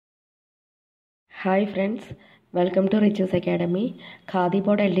Hi friends, welcome to Richu's academy. Khadi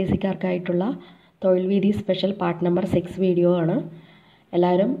board LDCക്കാർക്കായിട്ടുള്ള തൊഴിൽ വീതി special part number 6 video ആണ്.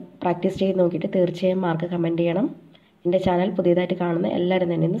 എല്ലാവരും പ്രാക്ടീസ് ചെയ്ത് നോക്കിയിട്ട് തീർച്ചയായും മാർക്ക് കമൻറ്റ് ചെയ്യണം. എൻ്റെ ചാനൽ പുതിയതായിട്ട് കാണുന്ന എല്ലാവരും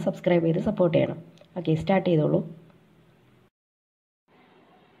തന്നെ ഒന്ന് സബ്സ്ക്രൈബ് ചെയ്ത് സപ്പോർട്ട് ചെയ്യണം. ഓക്കെ, സ്റ്റാർട്ട് ചെയ്തോളൂ.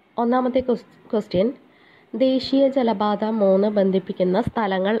 ഒന്നാമത്തെ ക്വസ്റ്റ്യൻ, ദേശീയ ജലപാത 3 ബന്ധിപ്പിക്കുന്ന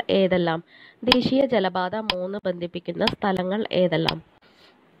സ്ഥലങ്ങൾ ഏതെല്ലാം? ദേശീയ ജലപാത 3 ബന്ധിപ്പിക്കുന്ന സ്ഥലങ്ങൾ ഏതെല്ലാം?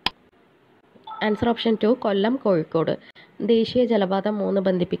 ആൻസർ ഓപ്ഷൻ 2, കൊല്ലം കോഴിക്കോട്. ദേശീയ ജലപാത 3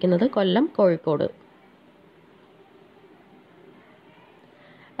 ബന്ധിപ്പിക്കുന്നത് കൊല്ലം കോഴിക്കോട്.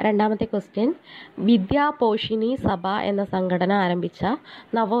 രണ്ടാമത്തെ ക്വസ്റ്റ്യൻ, വിദ്യാപോഷിണി സഭ എന്ന സംഘടന ആരംഭിച്ച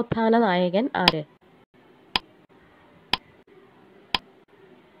നവോത്ഥാന നായകൻ ആര്?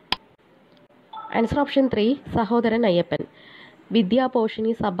 Answer option 3, Sahodaran Ayyappan.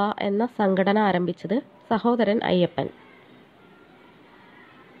 വിദ്യാപോഷിണി സഭ എന്ന സംഘടന ആരംഭിച്ചത് സഹോദരൻ അയ്യപ്പൻ.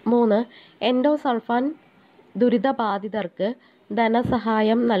 3, എൻഡോസൾഫാൻ ദുരിതബാധിതർക്ക്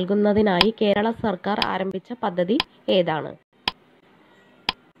ധനസഹായം നൽകുന്നതിനായി കേരള സർക്കാർ ആരംഭിച്ച പദ്ധതി ഏതാണ്?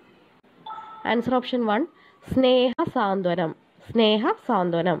 ആൻസർ ഓപ്ഷൻ 1, സ്നേഹ സാന്ത്വനം.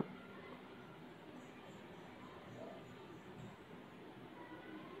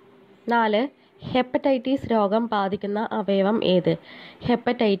 4, ഹെപ്പറ്റൈറ്റിസ് രോഗം ബാധിക്കുന്ന അവയവം ഏത്?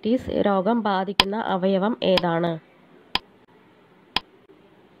 ഹെപ്പറ്റൈറ്റിസ് രോഗം ബാധിക്കുന്ന അവയവം ഏതാണ്?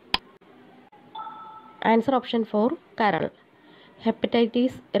 ആൻസർ ഓപ്ഷൻ 4, കരൾ.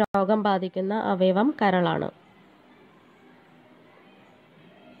 ഹെപ്പറ്റൈറ്റിസ് രോഗം ബാധിക്കുന്ന അവയവം കരളാണ്.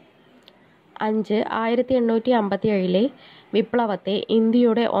 5, 1857 വിപ്ലവത്തെ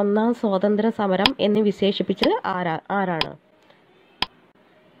ഇന്ത്യയുടെ ഒന്നാം സ്വാതന്ത്ര്യ സമരം എന്ന് വിശേഷിപ്പിച്ചത് ആരാണ്?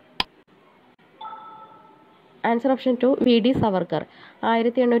 Answer option 2, VD Savarkar.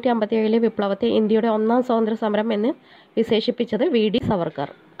 1857 വിപ്ലവത്തെ ഇന്ത്യയുടെ ഒന്നാം സ്വാതന്ത്ര്യ സമരം എന്ന് വിശേഷിപ്പിച്ചത് VD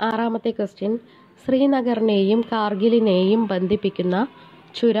സവർക്കർ. ആറാമത്തെ ക്വസ്റ്റ്യൻ, ശ്രീനഗറിനെയും കാർഗിലിനെയും ബന്ധിപ്പിക്കുന്ന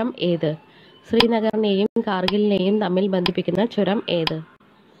ചുരം ഏത്? ശ്രീനഗറിനെയും കാർഗിലിനെയും തമ്മിൽ ബന്ധിപ്പിക്കുന്ന ചുരം ഏത്?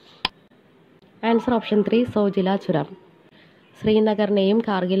 ആൻസർ ഓപ്ഷൻ 3, സോജില ചുരം. ശ്രീനഗറിനെയും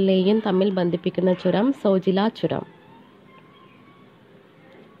കാർഗിലിനെയും തമ്മിൽ ബന്ധിപ്പിക്കുന്ന ചുരം സോജില ചുരം.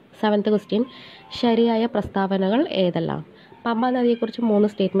 7th ക്വസ്റ്റ്യൻ, ശരിയായ പ്രസ്താവനകൾ ഏതെല്ലാം? പമ്പ നദിയെക്കുറിച്ച് 3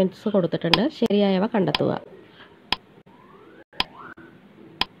 സ്റ്റേറ്റ്മെന്റ്സ് കൊടുത്തിട്ടുണ്ട്. ശരിയായവ കണ്ടെത്തുക.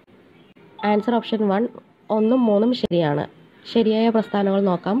 ആൻസർ ഓപ്ഷൻ 1, 1ഉം 3ഉം ശരിയാണ്. ശരിയായ പ്രസ്താവനകൾ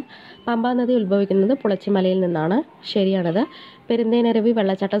നോക്കാം. പമ്പ നദി ഉത്ഭവിക്കുന്നത് പുളച്ചിമലയിൽ നിന്നാണ്. ശരിയാണത്. പെരുന്തേനരുവി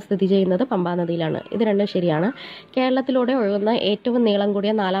വെള്ളച്ചാട്ടം സ്ഥിതി ചെയ്യുന്നത് പമ്പാ നദിയിലാണ്. ഇത് രണ്ടും ശരിയാണ്. കേരളത്തിലൂടെ ഒഴുകുന്ന ഏറ്റവും നീളം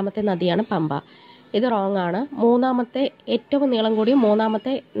കൂടിയ 4ാമത്തെ നദിയാണ് പമ്പ. ഇത് റോങ് ആണ്. ഏറ്റവും നീളം കൂടിയ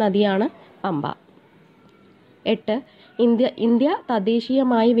 3ാമത്തെ നദിയാണ് പമ്പ. 8, ഇന്ത്യ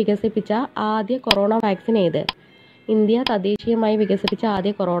തദ്ദേശീയമായി വികസിപ്പിച്ച ആദ്യ കൊറോണ വാക്സിൻ ഏത്? ഇന്ത്യ തദ്ദേശീയമായി വികസിപ്പിച്ച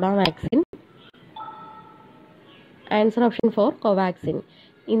ആദ്യ corona vaccine. Answer option 4, Covaxin.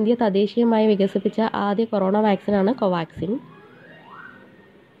 India തദ്ദേശീയമായി വികസിപ്പിച്ച ആദ്യ കൊറോണ വാക്സിനാണ് കോവാക്സിൻ.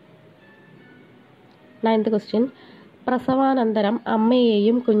 9th ക്വസ്റ്റ്യൻ, പ്രസവാനന്തരം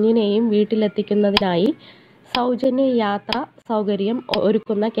അമ്മയെയും കുഞ്ഞിനെയും വീട്ടിലെത്തിക്കുന്നതിനായി സൗജന്യ യാത്രാ സൗകര്യം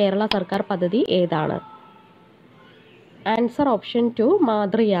ഒരുക്കുന്ന കേരള സർക്കാർ പദ്ധതി ഏതാണ്? Answer option 2,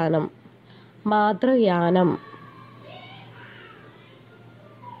 മാതൃയാനം.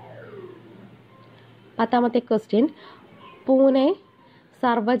 10ാമത്തെ question, Pune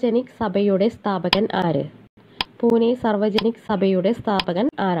Sarvajanik സഭയുടെ സ്ഥാപകൻ ആര്? പൂനെ സാർവജനിക് സഭയുടെ സ്ഥാപകൻ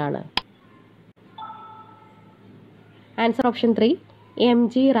ആരാണ്? Answer option 3,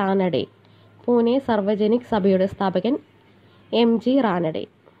 MG Ranade. Pune Sarvajanik സഭയുടെ സ്ഥാപകൻ MG റാനഡെ.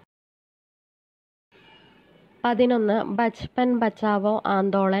 11, ബച്പൻ ബച്ചാവോ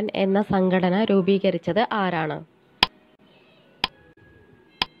ആന്തോളൻ എന്ന സംഘടന രൂപീകരിച്ചത് ആരാണ്?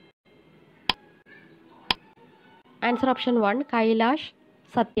 Answer option 1, Kailash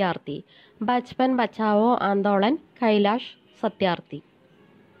Satyarthi. Bachpan Bachao Andolan Kailash Satyarthi.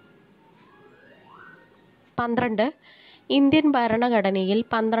 12, Indian ഭരണഘടനയിൽ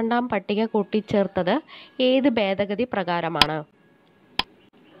 12ാം പട്ടിക കൂട്ടിച്ചേർത്തത് ഏത് ഭേദഗതി പ്രകാരമാണ്?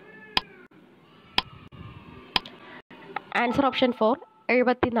 Answer option 4,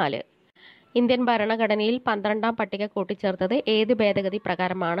 74. ഇന്ത്യൻ ഭരണഘടനയിൽ 12ാം പട്ടിക കൂട്ടിച്ചേർത്തത് ഏത് ഭേദഗതി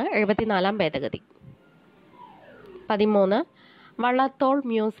പ്രകാരമാണ്? 74ാം ഭേദഗതി. 13, വള്ളത്തോൾ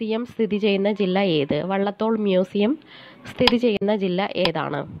മ്യൂസിയം സ്ഥിതി ചെയ്യുന്ന ജില്ല ഏത്? വള്ളത്തോൾ മ്യൂസിയം സ്ഥിതി ചെയ്യുന്ന ജില്ല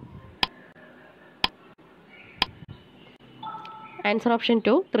ഏതാണ്? Answer option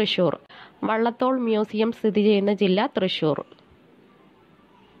 2, Thrissur. Vallathol museum സ്ഥിതി ചെയ്യുന്ന ജില്ല തൃശൂർ.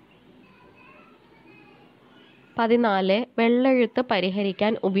 14, വെള്ളെഴുത്ത്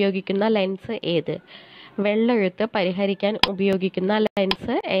പരിഹരിക്കാൻ ഉപയോഗിക്കുന്ന ലെൻസ് ഏത്? വെള്ളെഴുത്ത് പരിഹരിക്കാൻ ഉപയോഗിക്കുന്ന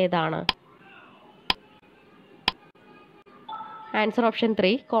ലെൻസ് ഏതാണ്? Answer option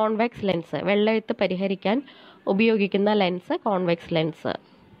 3 convex lens. വെള്ളെഴുത്ത് പരിഹരിക്കാൻ ഉപയോഗിക്കുന്ന ലെൻസ് കോൺവെക്സ് ലെൻസ്.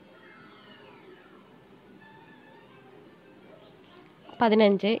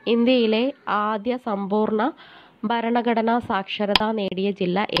 15 ഇന്ത്യയിലെ ആദ്യ സമ്പൂർണ്ണ ഭരണഘടനാ സാക്ഷരത നേടിയ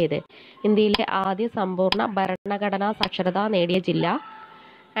ജില്ല ഏത്? ഇന്ത്യയിലെ ആദ്യ സമ്പൂർണ്ണ ഭരണഘടനാ സാക്ഷരത നേടിയ ജില്ല.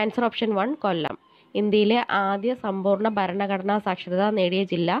 ആൻസർ ഓപ്ഷൻ 1 കൊല്ലം. ഇന്ത്യയിലെ ആദ്യ സമ്പൂർണ്ണ ഭരണഘടനാ സാക്ഷരത നേടിയ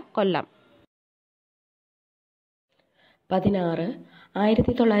ജില്ല കൊല്ലം. 16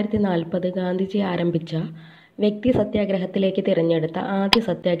 1940 ഗാന്ധിജി ആരംഭിച്ച വ്യക്തി സത്യാഗ്രഹത്തിലേക്ക് തിരഞ്ഞെടുത്ത ആദ്യ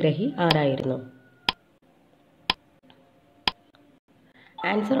സത്യാഗ്രഹി ആരായിരുന്നു?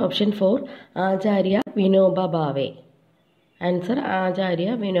 ആൻസർ ഓപ്ഷൻ 4 ആചാര്യ വിനോബ ഭാവെ. ആൻസർ ആചാര്യ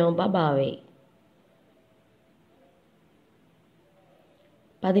വിനോബ ഭാവെ.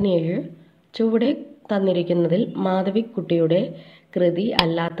 17 ചുവടെ തന്നിരിക്കുന്നതിൽ മാധവിക്കുട്ടിയുടെ കൃതി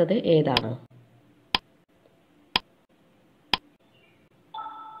അല്ലാത്തത് ഏതാണ്?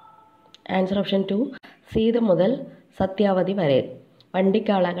 ആൻസർ ഓപ്ഷൻ 2 സീത മുതൽ സത്യാവതി വരെ.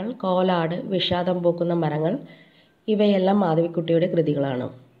 വണ്ടിക്കാളകൾ, കോലാട്, വിഷാദം പൂക്കുന്ന മരങ്ങൾ ഇവയെല്ലാം മാധവിക്കുട്ടിയുടെ കൃതികളാണ്.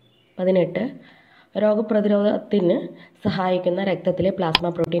 18 രോഗപ്രതിരോധത്തിന് സഹായിക്കുന്ന രക്തത്തിലെ പ്ലാസ്മ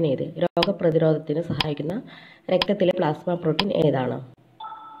പ്രോട്ടീൻ ഏത്? രോഗപ്രതിരോധത്തിന് സഹായിക്കുന്ന രക്തത്തിലെ പ്ലാസ്മ പ്രോട്ടീൻ ഏതാണ്?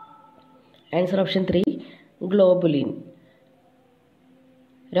 Answer option 3 globulin.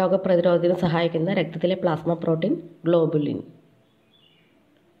 രോഗപ്രതിരോധത്തിന് സഹായിക്കുന്ന രക്തത്തിലെ പ്ലാസ്മ പ്രോട്ടീൻ ഗ്ലോബുലിൻ.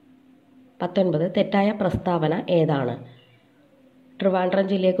 19 തെറ്റായ പ്രസ്താവന ഏതാണ്? ട്രിവാൻഡ്രം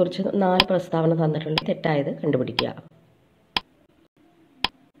ജില്ലയെക്കുറിച്ച് 4 പ്രസ്താവന തന്നിട്ടുണ്ട്. തെറ്റായത് കണ്ടുപിടിക്കുക.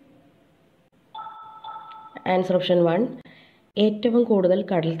 ആൻസർ ഓപ്ഷൻ 1 ഏറ്റവും കൂടുതൽ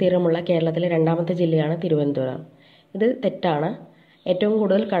കടൽ തീരമുള്ള കേരളത്തിലെ രണ്ടാമത്തെ ജില്ലയാണ് തിരുവനന്തപുരം. ഇത് തെറ്റാണ്. ഏറ്റവും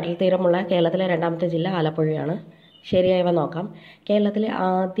കൂടുതൽ കടൽ തീരമുള്ള കേരളത്തിലെ രണ്ടാമത്തെ ജില്ല ആലപ്പുഴയാണ്. ശരിയായവ നോക്കാം. കേരളത്തിലെ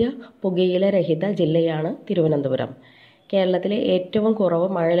ആദ്യ പുകയില രഹിത ജില്ലയാണ് തിരുവനന്തപുരം. കേരളത്തിലെ ഏറ്റവും കുറവ്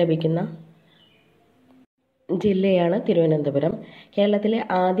മഴ ലഭിക്കുന്ന ജില്ലയാണ് തിരുവനന്തപുരം. കേരളത്തിലെ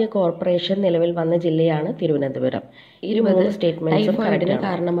ആദ്യ കോർപ്പറേഷൻ നിലവിൽ വന്ന ജില്ലയാണ് തിരുവനന്തപുരം. 20 സ്റ്റേറ്റ്മെന്റ്സും ടൈഫോയിഡിന്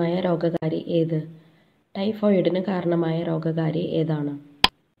കാരണമായ രോഗകാരി ഏത്? ടൈഫോയിഡിന് കാരണമായ രോഗകാരി ഏതാണ്?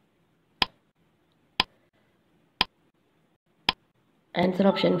 Answer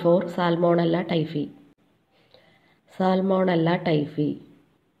option 4 salmonella typhi. Salmonella typhi.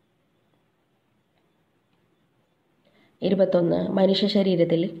 21 മനുഷ്യ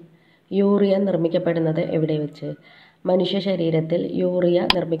ശരീരത്തിൽ യൂറിയ നിർമ്മിക്കപ്പെടുന്നത് എവിടെ വെച്ച്? മനുഷ്യ ശരീരത്തിൽ യൂറിയ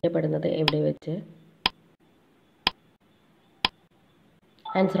നിർമ്മിക്കപ്പെടുന്നത് എവിടെ വെച്ച്?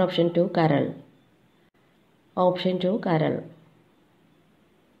 ആൻസർ ഓപ്ഷൻ 2 കരൾ. ഓപ്ഷൻ 2 കരൾ.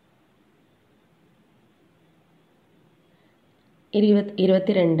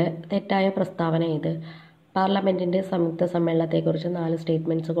 22 തെറ്റായ പ്രസ്താവന ഏത്? പാർലമെന്റിന്റെ സംയുക്ത സമ്മേളനത്തെക്കുറിച്ച് 4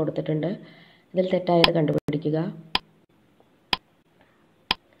 സ്റ്റേറ്റ്മെന്റ്സ് കൊടുത്തിട്ടുണ്ട്. ഇതിൽ തെറ്റായത് കണ്ടുപിടിക്കുക.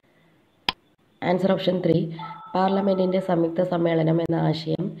 ആൻസർ ഓപ്ഷൻ 3 പാർലമെന്റിന്റെ സംയുക്ത സമ്മേളനം എന്ന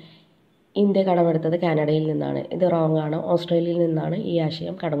ആശയം ഇന്ത്യ കടമെടുത്തത് കാനഡയിൽ നിന്നാണ്. ഇത് റോങ് ആണ്. ഓസ്ട്രേലിയയിൽ നിന്നാണ് ഈ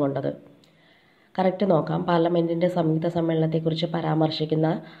ആശയം കടം കൊണ്ടത്. കറക്റ്റ് നോക്കാം. പാർലമെന്റിന്റെ സംയുക്ത സമ്മേളനത്തെക്കുറിച്ച് പരാമർശിക്കുന്ന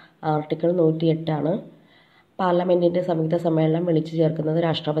ആർട്ടിക്കിൾ 108 ആണ്. പാർലമെന്റിന്റെ സംയുക്ത സമ്മേളനം വിളിച്ചു ചേർക്കുന്നത്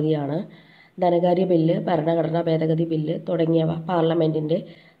രാഷ്ട്രപതിയാണ്. ധനകാര്യ ബില്ല്, ഭരണഘടനാ ഭേദഗതി ബില്ല് തുടങ്ങിയവ പാർലമെന്റിന്റെ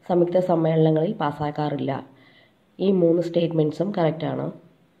സംയുക്ത സമ്മേളനങ്ങളിൽ പാസ്സാക്കാറില്ല. ഈ 3 സ്റ്റേറ്റ്മെന്റ്സും കറക്റ്റാണ്.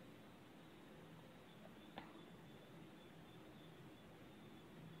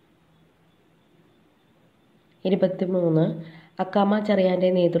 23 അക്കാമ ചെറിയാന്റെ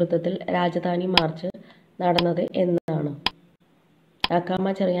നേതൃത്വത്തിൽ രാജധാനി മാർച്ച് നടന്നത് എന്നാണ്? അക്കാമ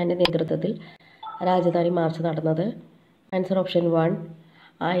ചെറിയാന്റെ നേതൃത്വത്തിൽ രാജധാനി മാർച്ച് നടന്നത്. Answer option 1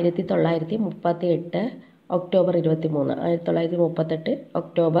 1938 October 23. 1938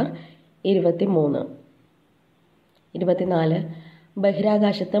 ഒക്ടോബർ 23. 24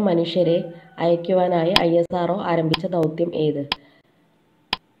 ബഹിരാകാശത്ത് മനുഷ്യരെ അയക്കുവാനായി ISRO ആരംഭിച്ച ദൗത്യം ഏത്?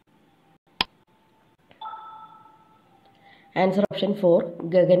 Answer option 4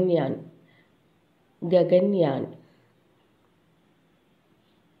 Gaganyaan. ഗഗൻയാൻ.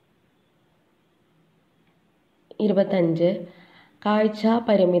 25 കാഴ്ച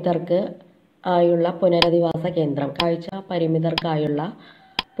പരിമിതർക്ക് ആയുള്ള പുനരധിവാസ കേന്ദ്രം. കാഴ്ച പരിമിതർക്കായുള്ള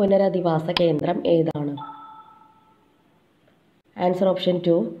പുനരധിവാസ കേന്ദ്രം ഏതാണ്? Answer option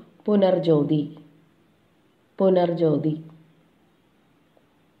 2 പുനർജ്യോതി. പുനർജ്യോതി.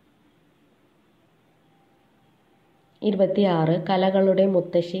 26 കലകളുടെ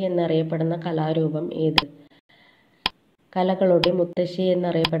മുത്തശ്ശി എന്നറിയപ്പെടുന്ന കലാരൂപം ഏത്? കലകളുടെ മുത്തശ്ശി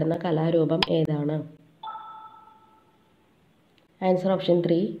എന്നറിയപ്പെടുന്ന കലാരൂപം ഏതാണ്? Answer option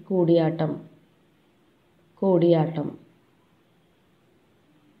 3 Koodiyattam. കൂടിയാട്ടം.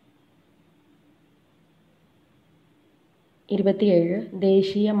 27 27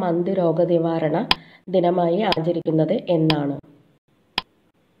 ദേശീയ മന്ത് രോഗനിവാരണ ദിനമായി ആചരിക്കുന്നത് എന്നാണ്?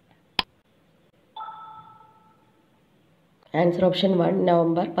 Answer option 1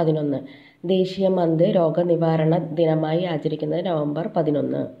 November 11. ദേശീയ മന്ത് രോഗനിവാരണ ദിനമായി ആചരിക്കുന്നത് നവംബർ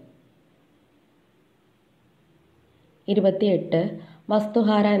 11. 28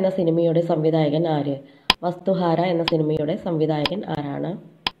 വസ്തുഹാര എന്ന സിനിമയുടെ സംവിധായകൻ ആര്? വസ്തുഹാര എന്ന സിനിമയുടെ സംവിധായകൻ ആരാണ്?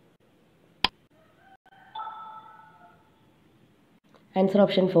 Answer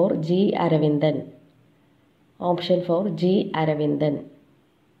option 4 G Aravindan. Option 4 G Aravindan.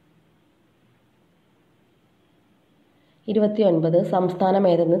 29 സംസ്ഥാനം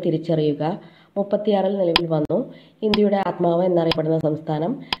ഏതെന്ന് തിരിച്ചറിയുക. 36 നിലവിൽ വന്നു. ഇന്ത്യയുടെ ആത്മാവ് എന്നറിയപ്പെടുന്ന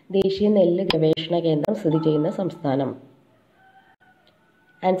സംസ്ഥാനം. ദേശീയ നെല്ല് ഗവേഷണ കേന്ദ്രം സ്ഥിതി ചെയ്യുന്ന സംസ്ഥാനം.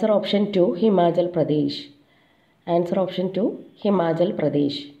 Answer option 2 Himachal Pradesh. Answer option 2 Himachal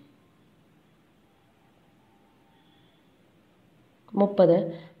Pradesh. 30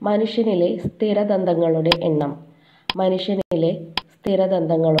 മനുഷ്യനിലെ സ്ഥിരദന്തങ്ങളുടെ എണ്ണം. മനുഷ്യനിലെ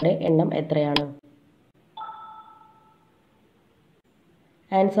സ്ഥിരദന്തങ്ങളുടെ എണ്ണം എത്രയാണ്?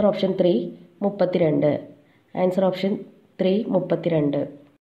 Answer option 3 32. Answer option 3 32.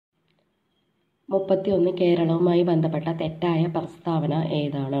 31 കേരളവുമായി ബന്ധപ്പെട്ട തെറ്റായ പ്രസ്താവന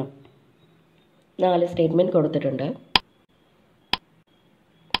ഏതാണ്? 4 സ്റ്റേറ്റ്മെൻറ്റ് കൊടുത്തിട്ടുണ്ട്.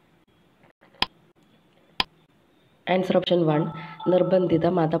 ആൻസർ ഓപ്ഷൻ 1 നിർബന്ധിത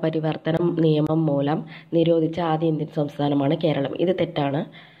മതപരിവർത്തനം നിയമം മൂലം നിരോധിച്ച ആദ്യ ഇന്ത്യൻ സംസ്ഥാനമാണ് കേരളം. ഇത് തെറ്റാണ്.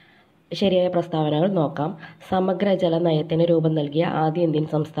 ശരിയായ പ്രസ്താവനകൾ നോക്കാം. സമഗ്ര ജല നയത്തിന് രൂപം നൽകിയ ആദ്യ ഇന്ത്യൻ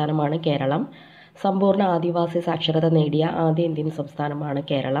സംസ്ഥാനമാണ് കേരളം. സമ്പൂർണ്ണ ആദിവാസി സാക്ഷരത നേടിയ ആദ്യ ഇന്ത്യൻ സംസ്ഥാനമാണ്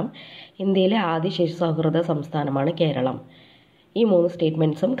കേരളം. ഇന്ത്യയിലെ ആദ്യ ശിശു സൗഹൃദ സംസ്ഥാനമാണ് കേരളം. ഈ 3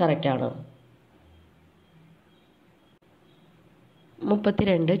 സ്റ്റേറ്റ്മെൻറ്റ്സും കറക്റ്റാണ്.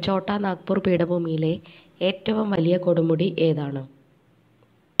 32 ഛോട്ടാ നാഗ്പൂർ പീഠഭൂമിയിലെ ഏറ്റവും വലിയ കൊടുമുടി ഏതാണ്?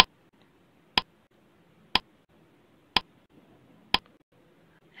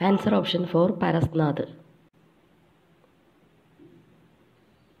 Answer option 4 പരസ്നാഥ്.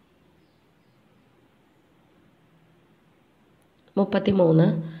 33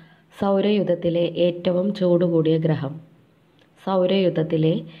 സൗരയൂഥത്തിലെ ഏറ്റവും ചൂട് കൂടിയ ഗ്രഹം.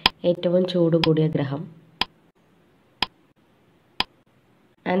 സൗരയൂഥത്തിലെ ഏറ്റവും ചൂട് കൂടിയ ഗ്രഹം.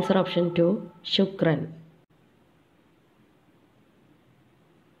 ആൻസർ ഓപ്ഷൻ 2 ശുക്രൻ.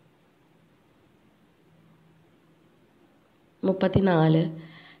 34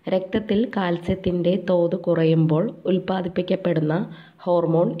 രക്തത്തിൽ കാൽസ്യത്തിൻ്റെ തോത് കുറയുമ്പോൾ ഉൽപ്പാദിപ്പിക്കപ്പെടുന്ന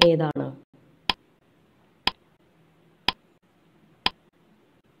ഹോർമോൺ ഏതാണ്?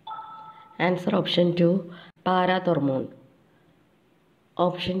 Answer option 2 parathormone.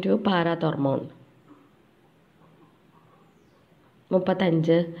 Option 2 parathormone.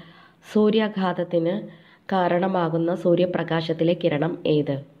 35 സൂര്യാഘാതത്തിന് കാരണമാകുന്ന സൂര്യപ്രകാശത്തിലെ കിരണം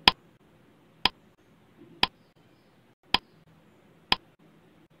ഏത്?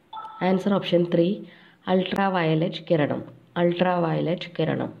 ആൻസർ ഓപ്ഷൻ 3 അൾട്രാ വയലറ്റ് കിരണം. അൾട്രാ വയലറ്റ്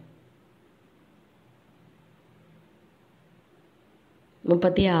കിരണം.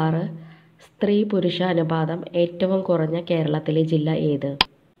 36 സ്ത്രീ പുരുഷ അനുപാതം ഏറ്റവും കുറഞ്ഞ കേരളത്തിലെ ജില്ല ഏത്?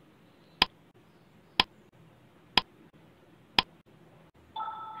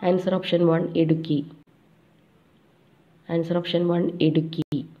 Answer option 1 Idukki. Answer option 1 Idukki.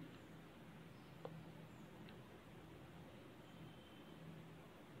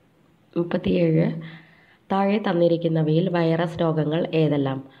 37 താഴെ തന്നിരിക്കുന്നവയിൽ വൈറസ് രോഗങ്ങൾ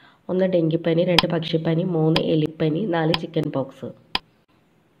ഏതെല്ലാം? 1 ഡെങ്കിപ്പനി, 2 പക്ഷിപ്പനി, 3 എലിപ്പനി, 4 chicken pox.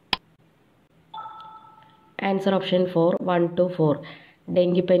 Answer option 4 1 to 4.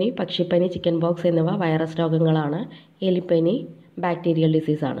 ഡെങ്കിപ്പനി, പക്ഷിപ്പനി, ചിക്കൻ പോക്സ് എന്നിവ വൈറസ് രോഗങ്ങളാണ്. എലിപ്പനി ബാക്ടീരിയൽ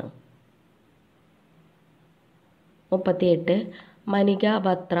ഡിസീസാണ്. 38 മനിക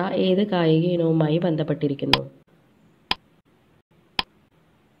ബത്ര ഏത് കായിക ഇനവുമായി ബന്ധപ്പെട്ടിരിക്കുന്നു?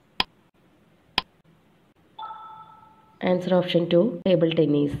 Answer option 2 table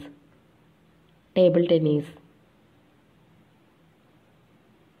tennis. Table tennis.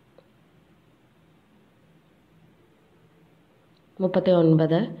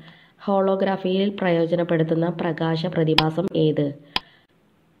 39 ഹോളോഗ്രാഫിയിൽ പ്രയോജനപ്പെടുത്തുന്ന പ്രകാശ പ്രതിഭാസം ഏത്?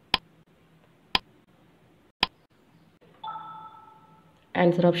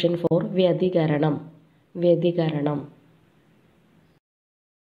 Answer option 4 വ്യതികരണം. വ്യതികരണം.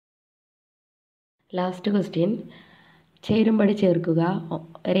 Last question. ചേരുംപടി ചേർക്കുക.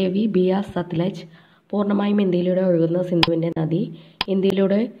 രവി, ബിയാസ്, സത്ലജ് പൂർണ്ണമായും ഇന്ത്യയിലൂടെ ഒഴുകുന്ന സിന്ധുവിൻ്റെ നദി.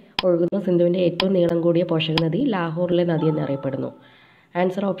 ഇന്ത്യയിലൂടെ ഒഴുകുന്ന സിന്ധുവിൻ്റെ ഏറ്റവും നീളം കൂടിയ പോഷക നദി ലാഹോറിലെ നദി എന്നറിയപ്പെടുന്നു.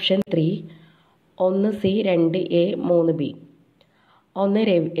 Answer option 3 1 C 2 A 3 B.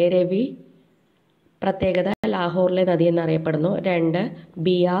 1 Ravi, പ്രത്യേകത ലാഹോറിലെ നദി എന്നറിയപ്പെടുന്നു. 2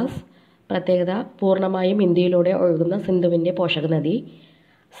 ബിയാസ്, പ്രത്യേകത പൂർണ്ണമായും ഇന്ത്യയിലൂടെ ഒഴുകുന്ന സിന്ധുവിൻ്റെ പോഷക നദി.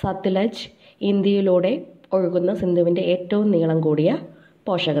 സത്ലജ്, ഇന്ത്യയിലൂടെ ഒഴുകുന്ന സിന്ധുവിൻ്റെ ഏറ്റവും നീളം കൂടിയ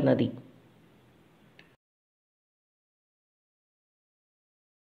പോഷക നദി.